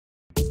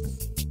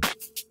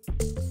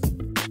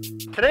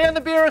Today on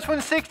the BRS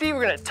 160,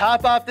 we're going to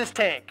top off this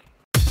tank.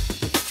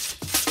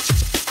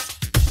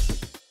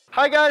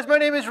 Hi guys, my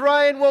name is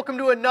Ryan. Welcome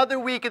to another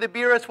week of the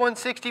BRS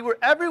 160, where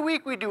every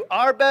week we do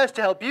our best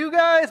to help you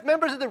guys,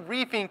 members of the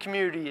reefing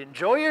community,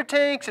 enjoy your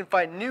tanks and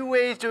find new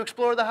ways to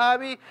explore the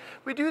hobby.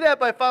 We do that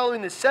by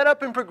following the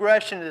setup and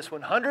progression of this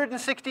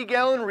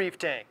 160-gallon reef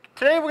tank.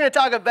 Today we're going to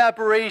talk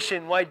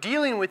evaporation, why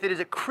dealing with it is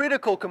a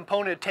critical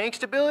component of tank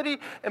stability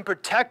and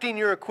protecting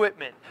your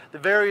equipment. The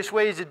various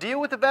ways to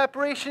deal with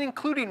evaporation,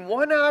 including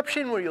one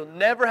option where you'll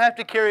never have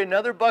to carry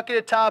another bucket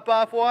of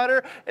top-off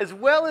water, as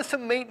well as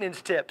some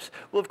maintenance tips.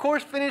 We'll of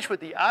course finish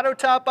with the auto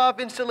top-off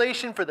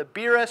installation for the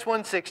BRS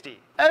 160.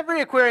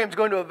 Every aquarium is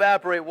going to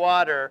evaporate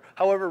water.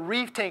 However,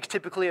 reef tanks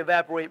typically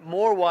evaporate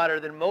more water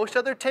than most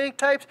other tank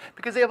types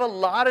because they have a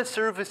lot of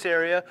surface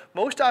area,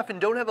 most often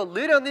don't have a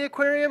lid on the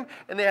aquarium,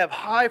 and they have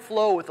high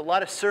flow with a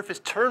lot of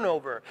surface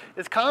turnover.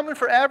 It's common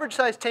for average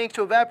sized tanks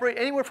to evaporate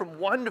anywhere from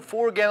 1 to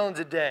 4 gallons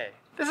a day.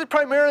 This is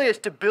primarily a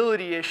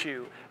stability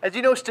issue. As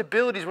you know,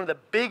 stability is one of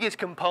the biggest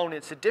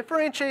components that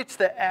differentiates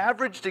the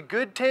average to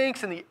good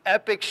tanks and the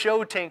epic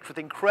show tanks with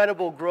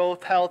incredible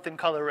growth, health, and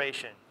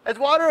coloration. As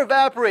water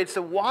evaporates,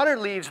 the water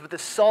leaves but the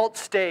salt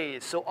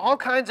stays, so all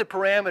kinds of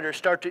parameters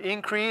start to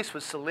increase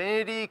with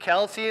salinity,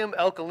 calcium,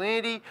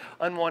 alkalinity,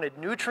 unwanted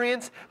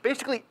nutrients.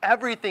 Basically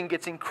everything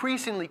gets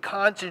increasingly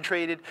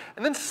concentrated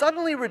and then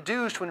suddenly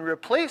reduced when we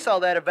replace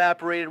all that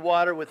evaporated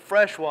water with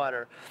fresh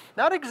water.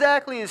 Not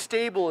exactly as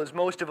stable as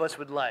most of us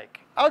would like.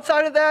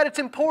 Outside of that, it's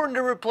important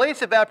to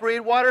replace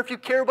evaporated water if you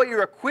care about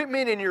your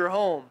equipment in your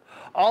home.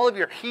 All of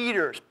your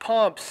heaters,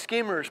 pumps,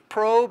 skimmers,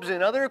 probes,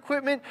 and other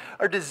equipment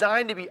are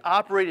designed to be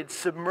operated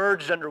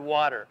submerged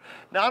underwater.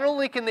 Not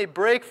only can they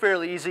break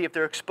fairly easily if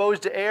they're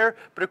exposed to air,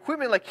 but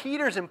equipment like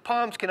heaters and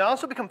pumps can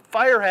also become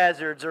fire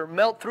hazards or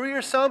melt through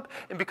your sump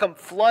and become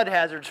flood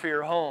hazards for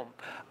your home.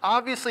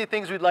 Obviously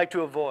things we'd like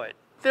to avoid.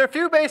 There are a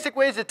few basic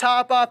ways to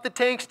top off the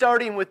tank,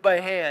 starting with by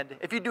hand.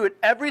 If you do it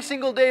every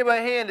single day by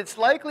hand, it's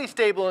likely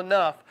stable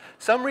enough.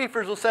 Some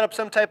reefers will set up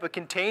some type of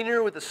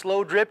container with a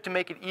slow drip to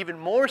make it even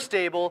more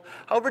stable.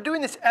 However,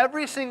 doing this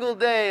every single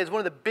day is one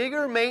of the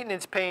bigger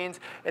maintenance pains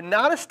and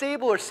not a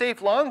stable or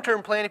safe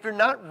long-term plan if you're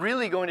not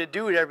really going to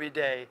do it every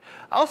day.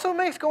 Also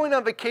makes going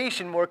on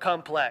vacation more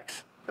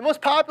complex. The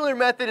most popular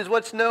method is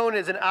what's known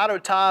as an auto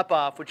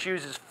top-off, which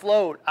uses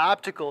float,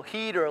 optical,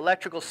 heat, or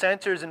electrical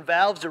sensors and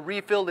valves to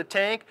refill the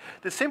tank.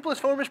 The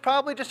simplest form is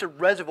probably just a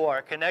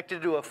reservoir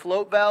connected to a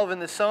float valve in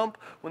the sump.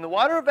 When the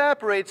water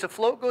evaporates, the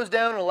float goes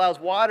down and allows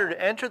water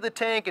to enter the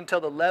tank until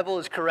the level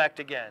is correct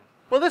again.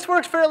 Well, this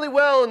works fairly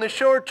well in the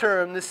short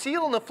term. The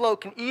seal on the float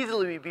can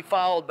easily be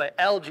followed by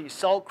algae,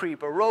 salt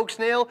creep, a rogue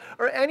snail,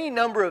 or any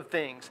number of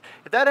things.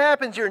 If that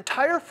happens, your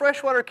entire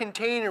freshwater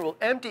container will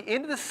empty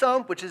into the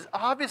sump, which is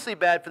obviously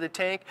bad for the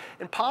tank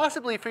and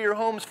possibly for your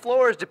home's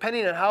floors,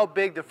 depending on how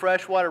big the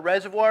freshwater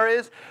reservoir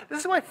is.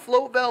 This is why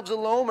float valves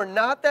alone are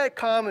not that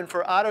common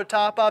for auto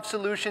top-off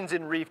solutions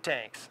in reef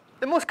tanks.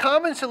 The most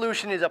common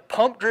solution is a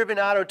pump-driven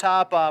auto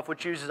top-off,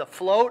 which uses a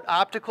float,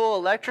 optical,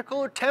 electrical,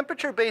 or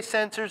temperature-based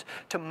sensors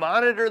to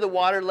monitor the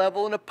water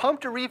level and a pump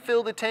to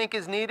refill the tank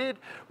as needed.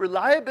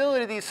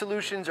 Reliability of these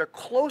solutions are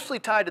closely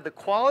tied to the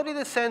quality of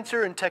the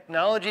sensor and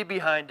technology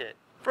behind it.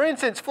 For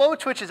instance,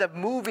 float switches have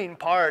moving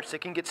parts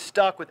that can get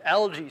stuck with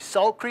algae,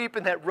 salt creep,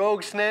 and that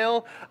rogue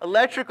snail.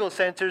 Electrical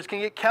sensors can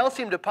get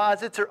calcium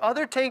deposits or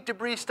other tank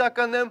debris stuck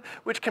on them,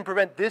 which can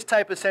prevent this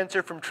type of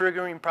sensor from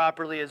triggering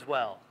properly as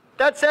well.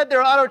 That said,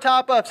 there are auto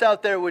top-offs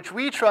out there which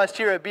we trust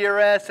here at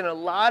BRS and a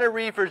lot of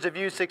reefers have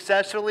used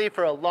successfully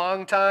for a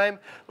long time.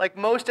 Like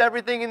most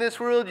everything in this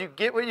world, you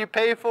get what you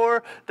pay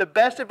for. The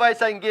best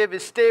advice I can give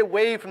is stay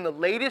away from the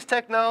latest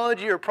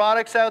technology or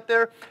products out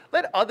there.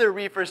 Let other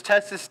reefers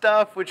test this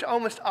stuff, which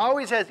almost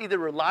always has either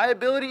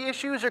reliability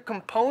issues or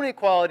component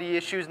quality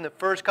issues in the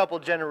first couple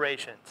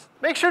generations.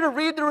 Make sure to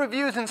read the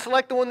reviews and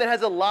select the one that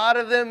has a lot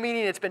of them,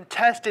 meaning it's been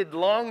tested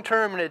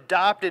long-term and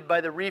adopted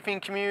by the reefing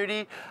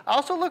community.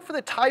 Also look for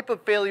the type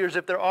of failures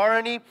if there are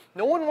any.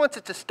 No one wants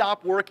it to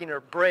stop working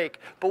or break,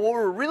 but what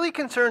we're really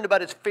concerned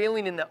about is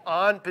failing in the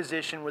on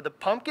position where the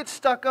pump gets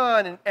stuck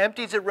on and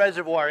empties the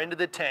reservoir into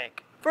the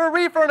tank. For a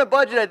reefer on a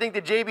budget, I think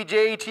the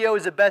JBJ ATO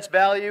is the best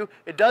value.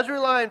 It does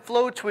rely on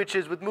float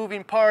switches with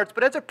moving parts,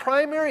 but has a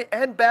primary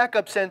and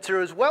backup sensor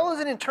as well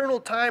as an internal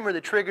timer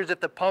that triggers if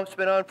the pump's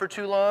been on for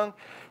too long.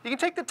 You can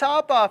take the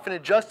top off and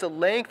adjust the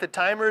length the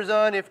timer is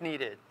on if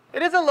needed.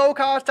 It is a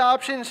low-cost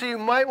option, so you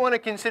might want to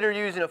consider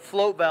using a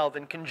float valve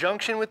in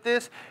conjunction with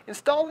this,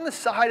 installed on the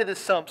side of the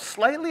sump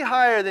slightly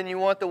higher than you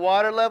want the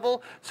water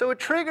level, so it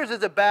triggers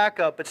as a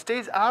backup but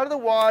stays out of the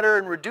water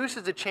and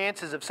reduces the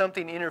chances of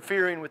something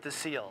interfering with the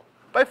seal.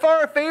 By far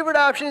our favorite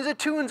option is a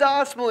Tunes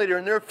oscillator,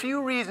 and there are a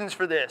few reasons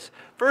for this.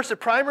 First, the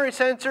primary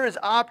sensor is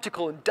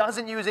optical and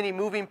doesn't use any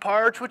moving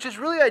parts, which is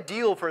really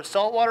ideal for a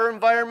saltwater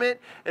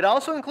environment. It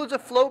also includes a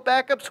float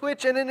backup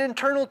switch and an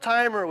internal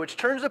timer, which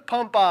turns the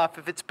pump off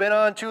if it's been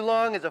on too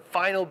long as a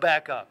final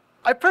backup.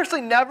 I've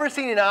personally never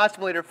seen an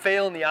oscillator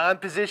fail in the on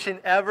position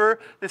ever.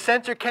 The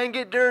sensor can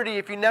get dirty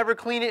if you never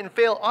clean it and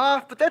fail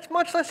off, but that's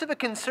much less of a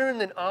concern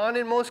than on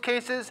in most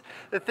cases.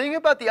 The thing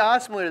about the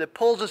oscillator that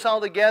pulls us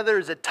all together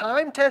is a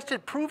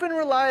time-tested, proven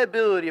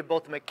reliability of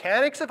both the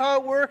mechanics of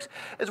how it works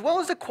as well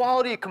as the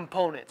quality of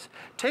components.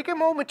 Take a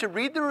moment to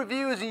read the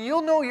reviews and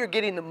you'll know you're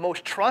getting the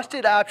most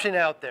trusted option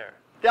out there.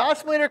 The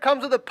oscillator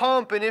comes with a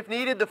pump, and if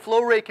needed, the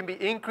flow rate can be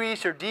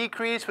increased or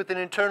decreased with an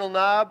internal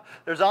knob.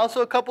 There's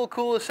also a couple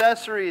cool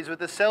accessories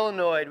with a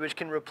solenoid, which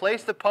can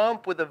replace the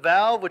pump with a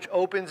valve which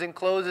opens and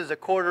closes a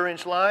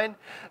 1/4-inch line.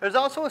 There's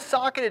also a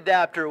socket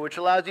adapter, which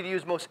allows you to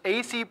use most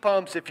AC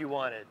pumps if you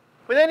wanted.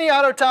 With any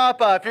auto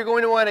top-off, you're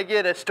going to want to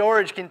get a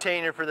storage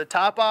container for the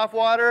top-off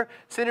water.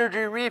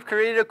 Synergy Reef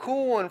created a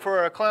cool one for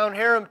our clown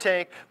harem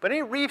tank, but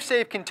any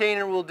reef-safe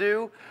container will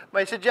do.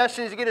 My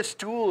suggestion is to get a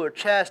stool or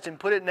chest and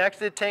put it next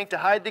to the tank to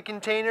hide the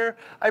container.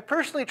 I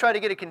personally try to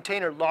get a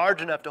container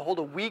large enough to hold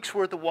a week's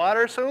worth of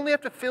water, so I only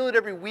have to fill it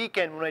every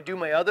weekend when I do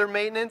my other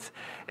maintenance.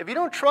 If you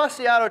don't trust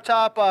the auto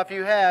top-off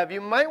you have, you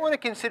might want to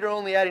consider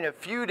only adding a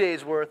few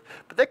days' worth,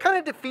 but that kind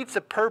of defeats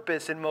the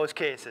purpose in most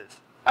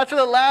cases. That's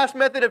where the last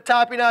method of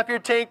topping off your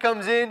tank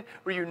comes in,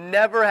 where you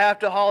never have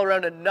to haul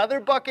around another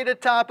bucket of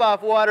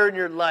top-off water in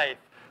your life.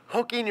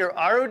 Hooking your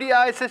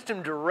RODI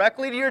system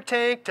directly to your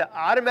tank to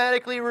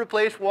automatically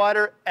replace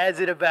water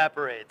as it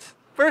evaporates.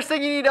 First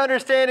thing you need to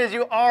understand is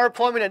you are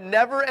plumbing a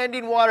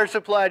never-ending water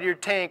supply to your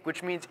tank,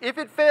 which means if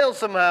it fails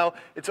somehow,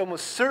 it's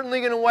almost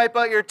certainly going to wipe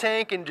out your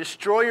tank and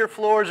destroy your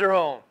floors or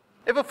home.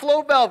 If a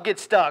float valve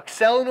gets stuck,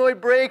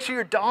 solenoid breaks, or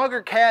your dog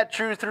or cat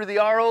chews through the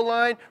RO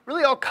line,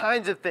 really all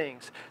kinds of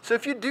things. So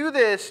if you do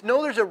this,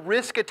 know there's a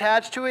risk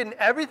attached to it, and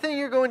everything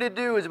you're going to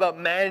do is about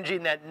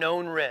managing that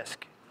known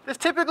risk. This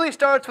typically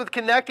starts with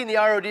connecting the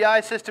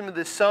RODI system to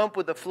the sump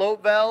with a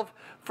float valve.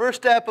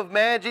 First step of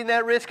managing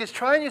that risk is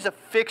try and use a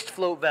fixed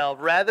float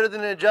valve rather than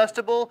an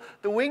adjustable.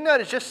 The wing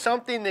nut is just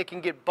something that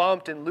can get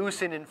bumped and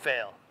loosen and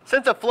fail.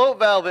 Since a float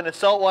valve in a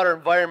saltwater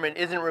environment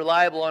isn't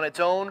reliable on its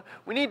own,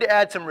 we need to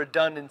add some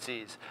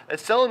redundancies. A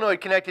solenoid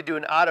connected to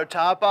an auto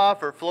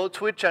top-off or float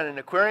switch on an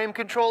aquarium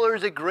controller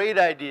is a great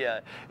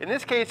idea. In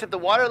this case, if the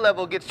water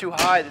level gets too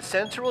high, the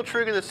sensor will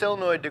trigger the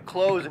solenoid to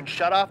close and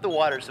shut off the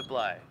water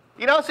supply.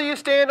 You can also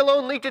use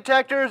standalone leak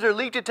detectors or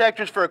leak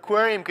detectors for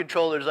aquarium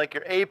controllers like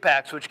your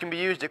Apex, which can be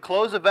used to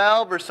close a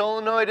valve or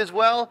solenoid as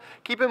well.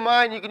 Keep in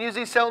mind you can use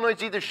these solenoids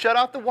to either shut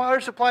off the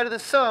water supply to the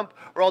sump,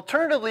 or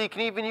alternatively you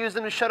can even use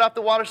them to shut off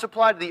the water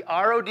supply to the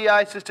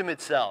RODI system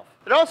itself.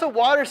 There are also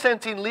water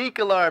sensing leak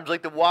alarms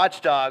like the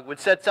Watchdog, which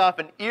sets off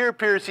an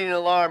ear-piercing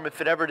alarm if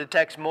it ever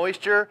detects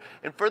moisture.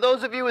 And for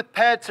those of you with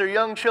pets or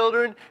young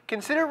children,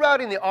 consider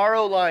routing the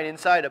RO line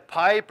inside a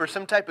pipe or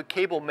some type of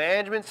cable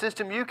management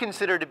system you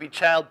consider to be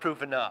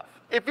child-proof enough.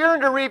 If you're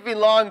into reefing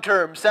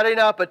long-term, setting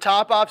up a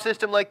top-off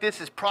system like this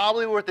is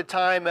probably worth the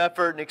time,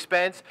 effort, and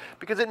expense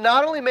because it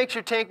not only makes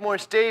your tank more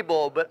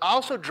stable, but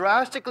also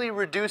drastically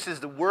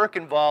reduces the work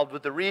involved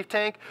with the reef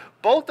tank,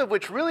 both of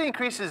which really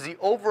increases the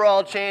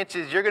overall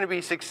chances you're going to be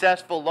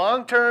successful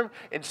long-term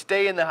and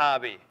stay in the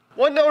hobby.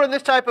 One note on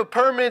this type of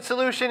permanent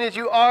solution is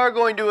you are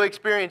going to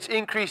experience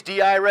increased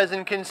DI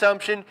resin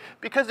consumption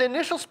because the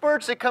initial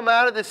spurts that come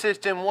out of the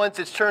system once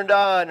it's turned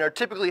on are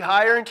typically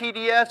higher in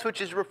TDS, which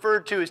is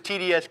referred to as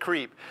TDS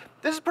creep.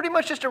 This is pretty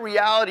much just a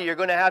reality you're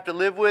going to have to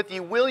live with.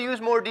 You will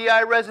use more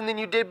DI resin than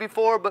you did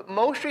before, but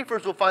most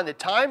reefers will find the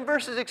time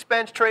versus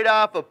expense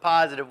trade-off a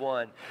positive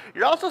one.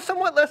 You're also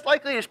somewhat less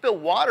likely to spill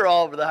water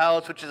all over the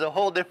house, which is a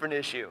whole different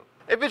issue.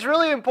 If it's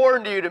really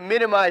important to you to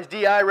minimize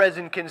DI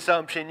resin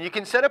consumption, you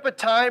can set up a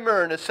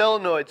timer and a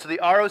solenoid so the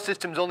RO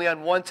system's only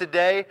on once a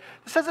day.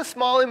 This has a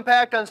small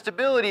impact on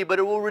stability, but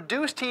it will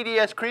reduce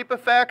TDS creep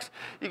effects.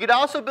 You could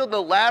also build an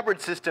elaborate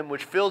system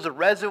which fills a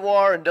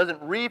reservoir and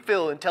doesn't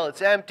refill until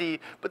it's empty,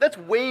 but that's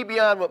way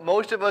beyond what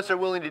most of us are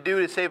willing to do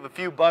to save a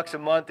few bucks a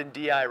month in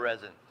DI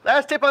resin.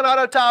 Last tip on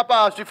auto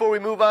top-offs before we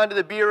move on to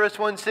the BRS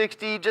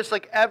 160, just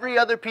like every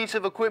other piece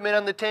of equipment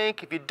on the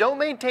tank, if you don't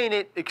maintain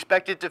it,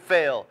 expect it to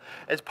fail.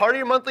 As part of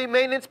your monthly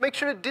maintenance, make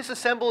sure to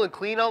disassemble and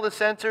clean all the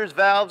sensors,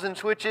 valves, and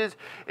switches.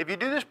 If you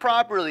do this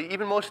properly,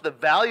 even most of the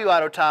value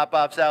auto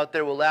top-offs out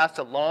there will last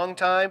a long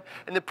time,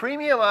 and the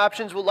premium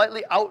options will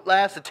likely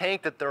outlast the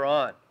tank that they're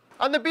on.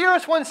 On the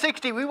BRS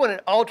 160, we want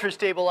an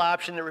ultra-stable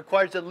option that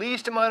requires the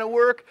least amount of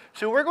work,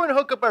 so we're going to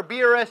hook up our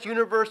BRS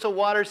Universal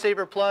Water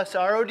Saver Plus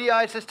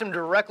RODI system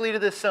directly to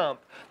the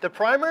sump. The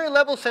primary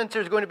level sensor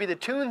is going to be the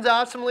Tunes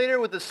oscillator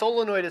with the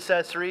solenoid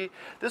accessory.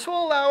 This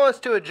will allow us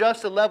to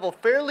adjust the level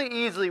fairly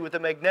easily with a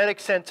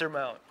magnetic sensor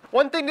mount.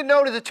 One thing to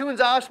note is the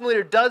Tunes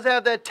oscillator does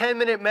have that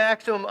 10-minute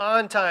maximum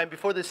on time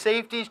before the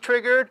safety is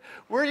triggered.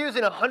 We're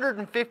using a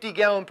 150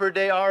 gallon per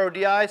day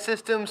RODI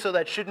system, so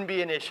that shouldn't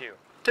be an issue.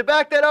 To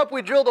back that up,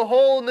 we drilled a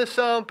hole in the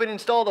sump and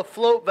installed a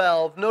float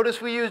valve.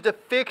 Notice we used a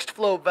fixed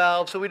float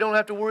valve so we don't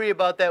have to worry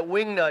about that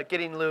wing nut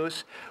getting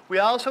loose. We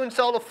also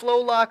installed a flow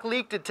lock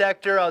leak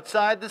detector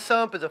outside the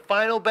sump as a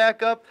final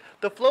backup.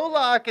 The flow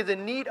lock is a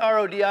neat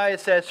RODI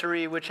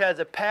accessory which has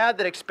a pad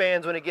that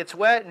expands when it gets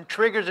wet and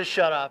triggers a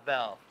shutoff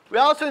valve. We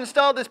also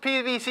installed this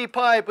PVC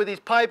pipe with these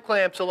pipe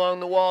clamps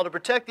along the wall to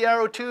protect the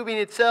RO tubing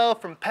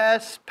itself from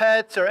pests,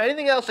 pets, or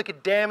anything else that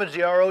could damage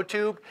the RO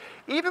tube.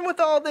 Even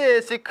with all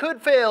this, it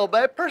could fail,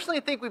 but I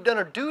personally think we've done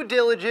our due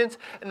diligence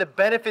and the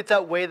benefits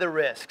outweigh the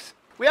risks.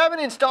 We haven't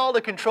installed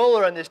a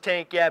controller on this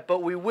tank yet,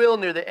 but we will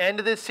near the end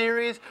of this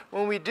series.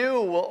 When we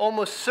do, we'll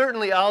almost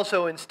certainly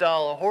also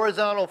install a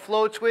horizontal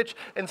float switch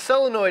and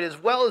solenoid,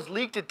 as well as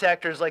leak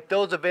detectors like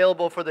those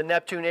available for the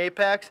Neptune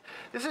Apex.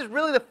 This is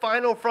really the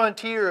final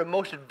frontier and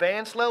most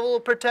advanced level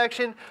of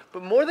protection,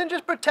 but more than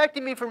just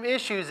protecting me from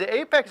issues, the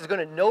Apex is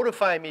going to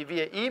notify me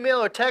via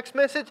email or text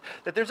message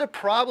that there's a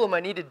problem I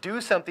need to do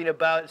something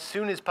about as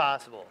soon as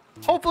possible.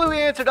 Hopefully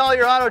we answered all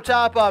your auto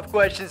top-off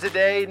questions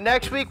today.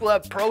 Next week we'll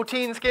have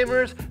protein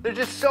skimmers. There's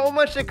just so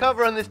much to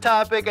cover on this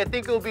topic. I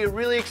think it will be a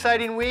really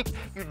exciting week.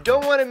 You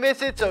don't want to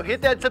miss it, so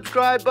hit that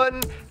subscribe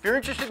button. If you're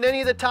interested in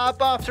any of the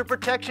top-offs or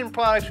protection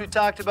products we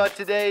talked about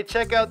today,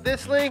 check out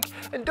this link.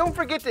 And don't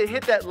forget to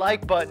hit that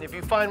like button if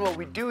you find what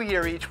we do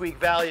here each week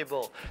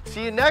valuable.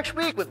 See you next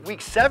week with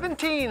week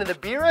 17 of the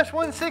BRS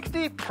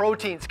 160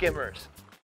 Protein Skimmers.